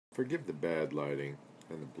Forgive the bad lighting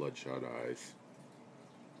and the bloodshot eyes.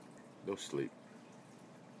 No sleep.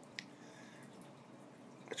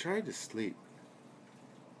 I tried to sleep,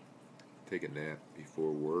 take a nap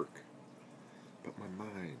before work, but my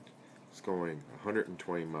mind was going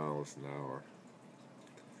 120 miles an hour.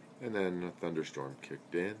 And then a thunderstorm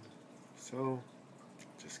kicked in, so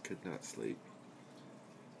just could not sleep.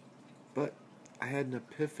 But I had an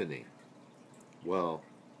epiphany. Well,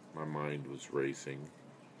 my mind was racing,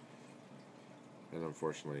 and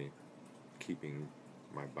unfortunately keeping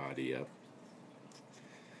my body up.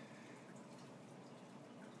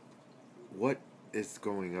 What is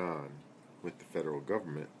going on with the federal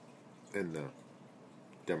government and the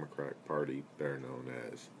Democratic Party, better known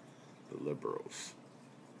as the liberals?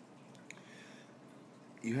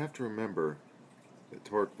 You have to remember that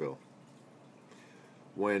Tocqueville,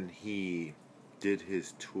 when he did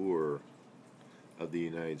his tour of the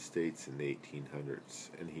United States in the 1800s,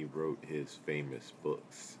 and he wrote his famous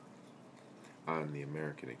books on the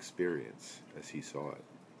American experience as he saw it,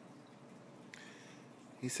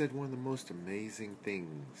 he said one of the most amazing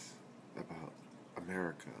things about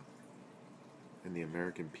America and the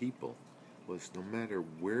American people was no matter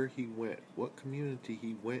where he went, what community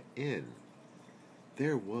he went in,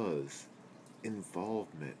 there was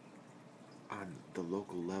involvement on the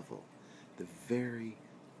local level. The very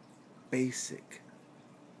basic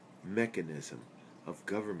mechanism of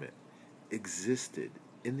government existed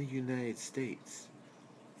in the United States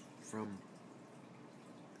from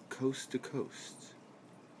coast to coast.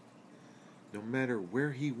 No matter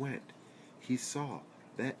where he went, he saw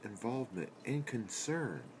that involvement and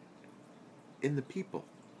concern in the people.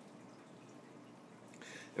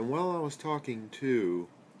 And while I was talking to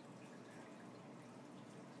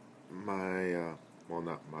my,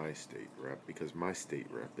 not my state rep, because my state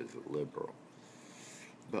rep is a liberal,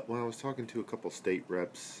 but when I was talking to a couple state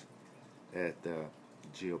reps at the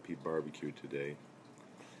GOP barbecue today,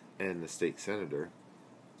 and the state senator,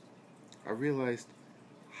 I realized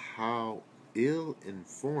how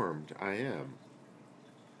ill-informed I am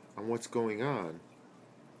on what's going on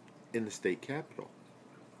in the state capitol.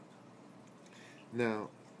 Now,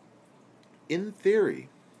 in theory,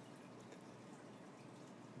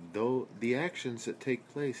 though the actions that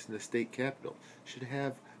take place in the state capitol should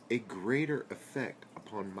have a greater effect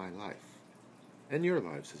upon my life and your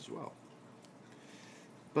lives as well.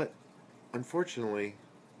 But unfortunately,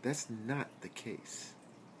 that's not the case.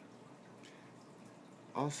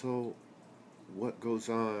 Also, what goes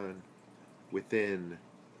on within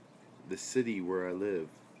the city where I live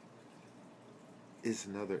is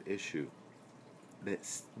another issue that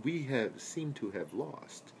we seem to have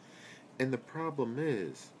lost. And the problem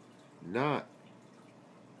is not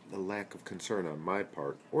the lack of concern on my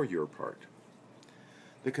part or your part.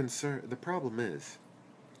 The problem is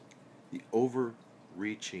the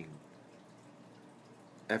overreaching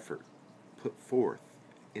effort put forth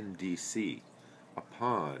in D.C.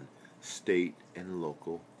 upon state and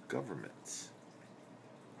local governments.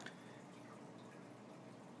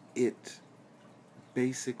 It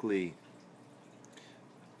basically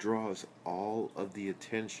draws all of the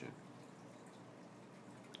attention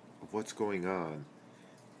of what's going on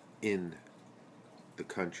in the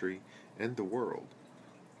country and the world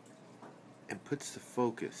and puts the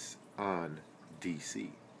focus on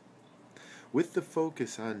D.C. With the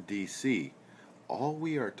focus on D.C., all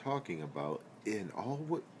we are talking about and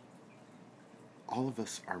all of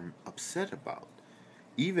us are upset about,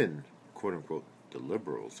 even quote-unquote the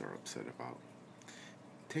liberals are upset about,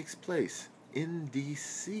 takes place in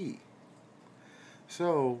D.C.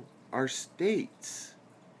 So our states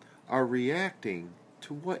are reacting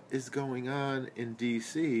to what is going on in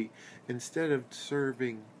D.C. instead of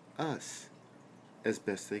serving us as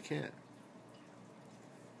best they can.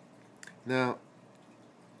 Now,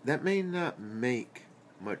 that may not make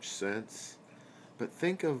much sense, but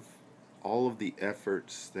think of all of the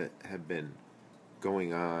efforts that have been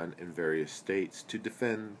going on in various states to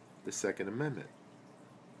defend the Second Amendment.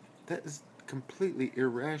 That is completely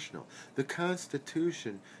irrational. The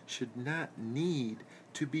Constitution should not need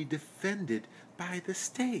to be defended by the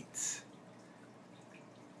states.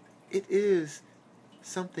 It is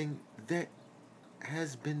something that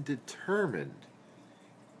has been determined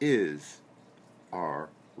is our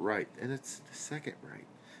right, and it's the second right.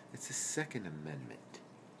 It's the Second Amendment,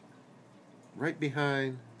 right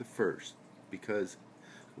behind the first, because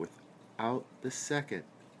without the second,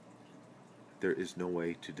 there is no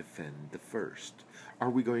way to defend the first. Are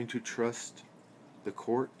we going to trust the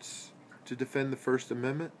courts to defend the First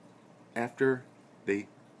Amendment after they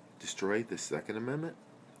destroy the Second Amendment?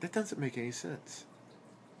 That doesn't make any sense.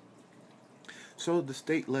 So the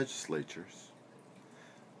state legislatures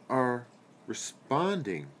are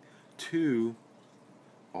responding to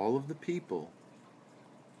all of the people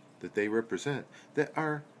that they represent that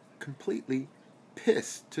are completely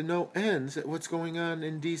pissed to no ends at what's going on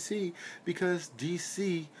in D.C. because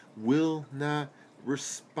D.C. will not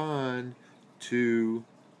respond to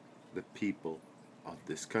the people of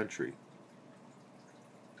this country.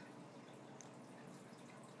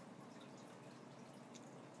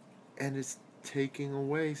 And it's taking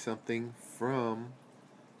away something from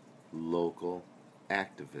local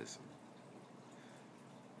activism.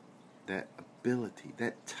 That ability,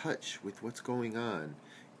 that touch with what's going on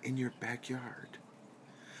in your backyard.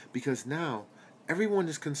 Because now everyone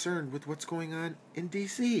is concerned with what's going on in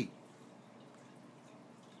D.C.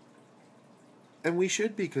 And we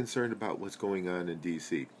should be concerned about what's going on in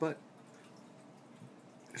D.C. But,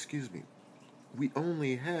 excuse me, we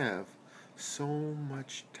only have so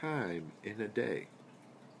much time in a day.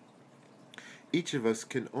 Each of us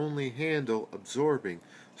can only handle absorbing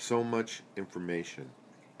so much information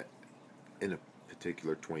in a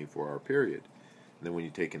particular 24-hour period. And then when you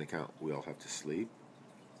take into account, we all have to sleep,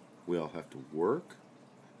 we all have to work,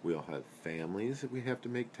 we all have families that we have to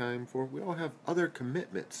make time for, we all have other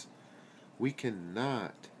commitments. We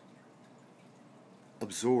cannot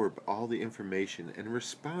absorb all the information and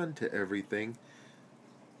respond to everything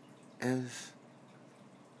as,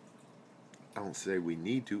 I won't say we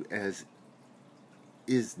need to, as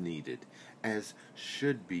is needed, as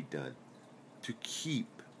should be done to keep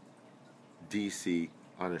DC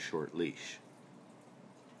on a short leash.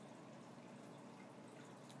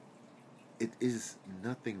 It is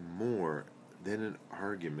nothing more than an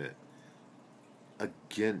argument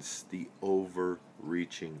against the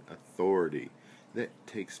overreaching authority that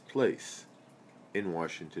takes place in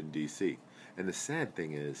Washington, D.C. And the sad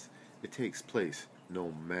thing is, it takes place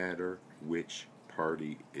no matter which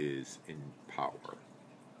party is in power.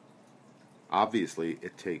 Obviously,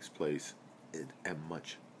 it takes place at a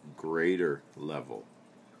much greater level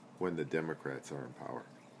when the Democrats are in power.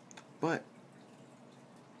 But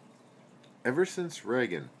ever since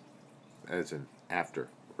Reagan, as in after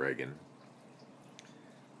Reagan,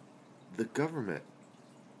 the government,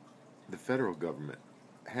 the federal government,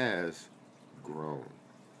 has grown.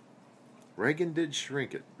 Reagan did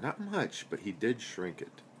shrink it. Not much, but he did shrink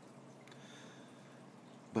it.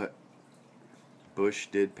 But Bush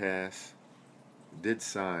did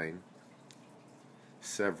sign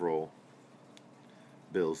several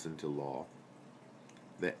bills into law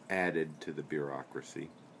that added to the bureaucracy,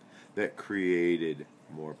 that created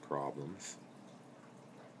more problems.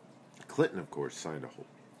 Clinton, of course, signed a whole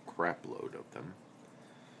crapload of them.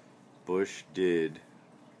 Bush did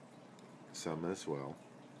some as well.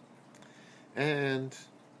 And,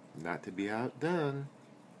 not to be outdone,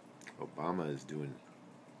 Obama is doing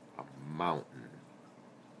a mountain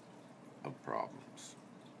of problems.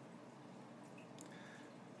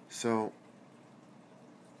 So,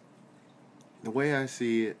 the way I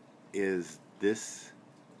see it is this,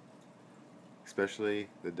 especially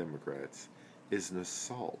the Democrats, is an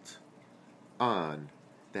assault on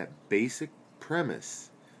that basic premise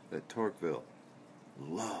that Tocqueville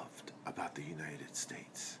loved about the United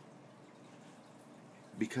States.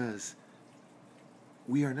 Because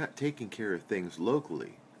we are not taking care of things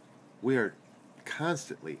locally. We are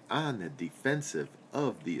constantly on the defensive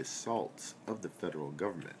of the assaults of the federal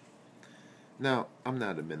government. Now, I'm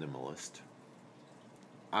not a minimalist.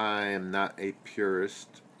 I am not a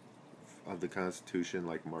purist of the Constitution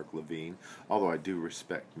like Mark Levine, although I do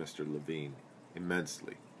respect Mr. Levine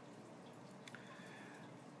immensely.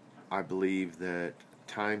 I believe that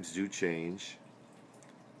times do change,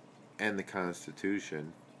 and the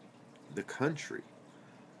Constitution, the country,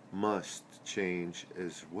 must change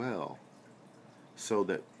as well, so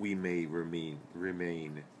that we may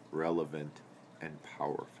remain relevant and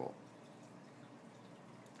powerful.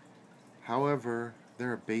 However,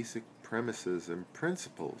 there are basic premises and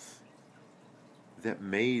principles that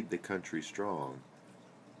made the country strong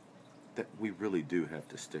that we really do have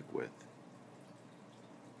to stick with.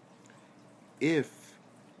 If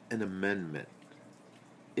an amendment,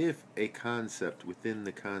 if a concept within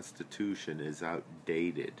the Constitution is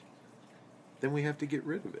outdated, then we have to get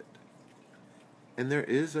rid of it. And there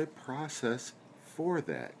is a process for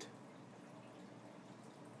that.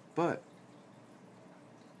 But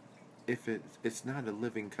if it's not a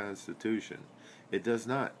living Constitution, it does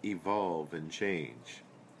not evolve and change.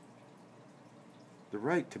 The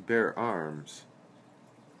right to bear arms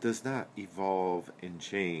does not evolve and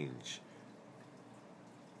change.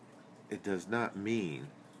 It does not mean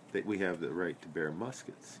that we have the right to bear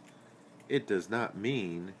muskets. It does not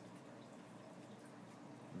mean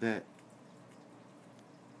that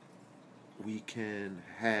we can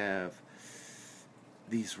have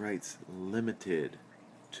these rights limited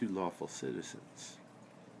to lawful citizens.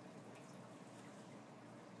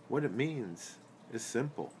 What it means is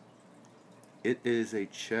simple. It is a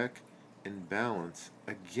check and balance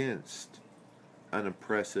against an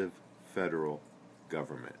oppressive federal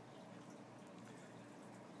government.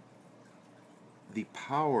 The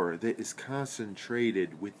power that is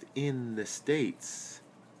concentrated within the states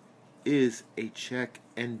is a check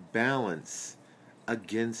and balance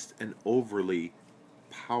against an overly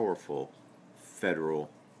powerful federal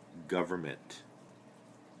government.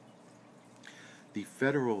 The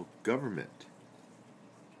federal government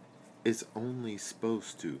is only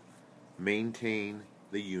supposed to maintain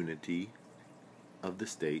the unity of the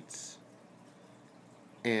states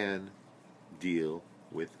and deal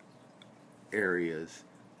with areas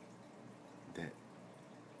that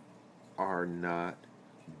are not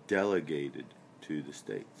delegated to the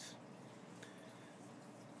states.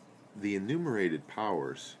 The enumerated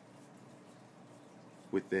powers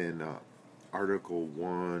within Article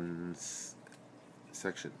 1,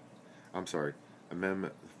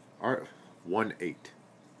 Amendment 1.8.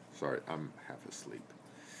 Sorry, I'm half asleep.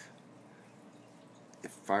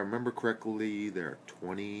 If I remember correctly, there are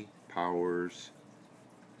 20 powers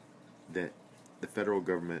that the federal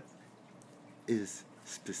government is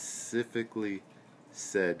specifically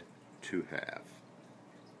said to have.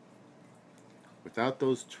 Without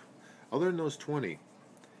those, other than those 20,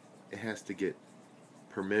 it has to get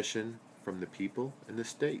permission from the people in the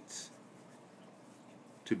states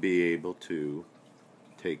to be able to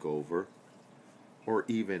take over or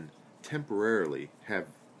even temporarily have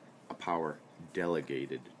a power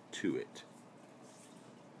delegated to it.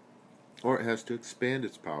 Or it has to expand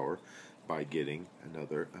its power by getting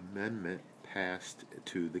another amendment passed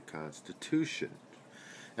to the Constitution.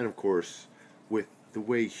 And of course, with the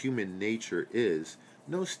way human nature is,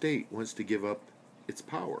 no state wants to give up its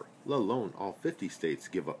power, let alone all 50 states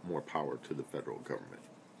give up more power to the federal government.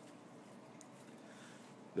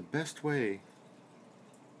 The best way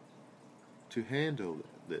to handle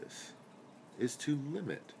this is to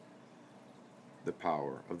limit the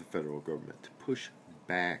power of the federal government, to push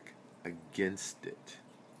back against it.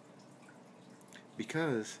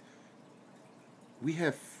 Because we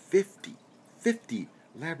have 50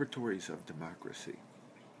 laboratories of democracy.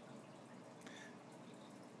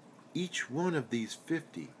 Each one of these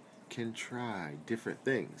 50 can try different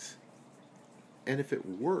things. And if it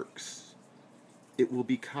works, it will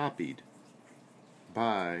be copied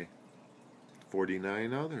by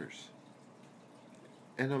 49 others.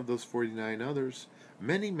 And of those 49 others,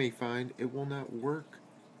 many may find it will not work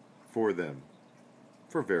for them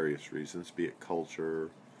for various reasons, be it culture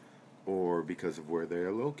or because of where they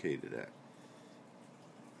are located at.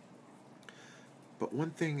 But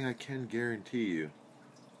one thing I can guarantee you,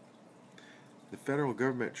 the federal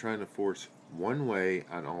government trying to force one way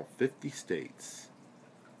on all 50 states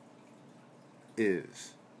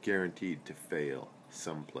is guaranteed to fail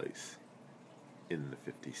someplace in the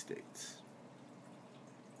 50 states.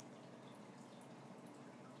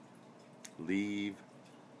 Leave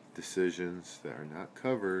decisions that are not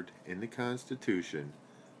covered in the Constitution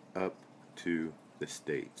up to the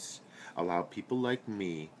states. Allow people like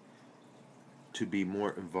me to be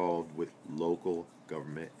more involved with local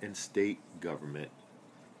government and state government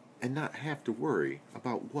and not have to worry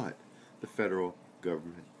about what the federal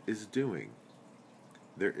government is doing.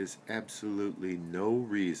 There is absolutely no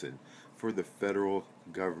reason for the federal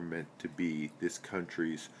government to be this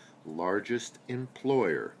country's largest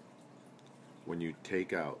employer when you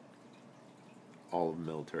take out all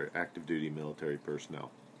active duty military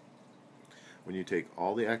personnel. When you take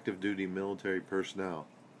all the active duty military personnel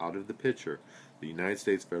out of the picture, the United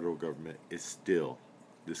States federal government is still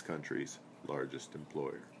this country's largest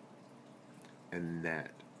employer. And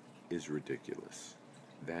that is ridiculous.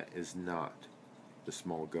 That is not the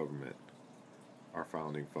small government our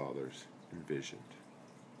founding fathers envisioned.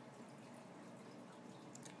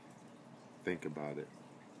 Think about it.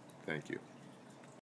 Thank you.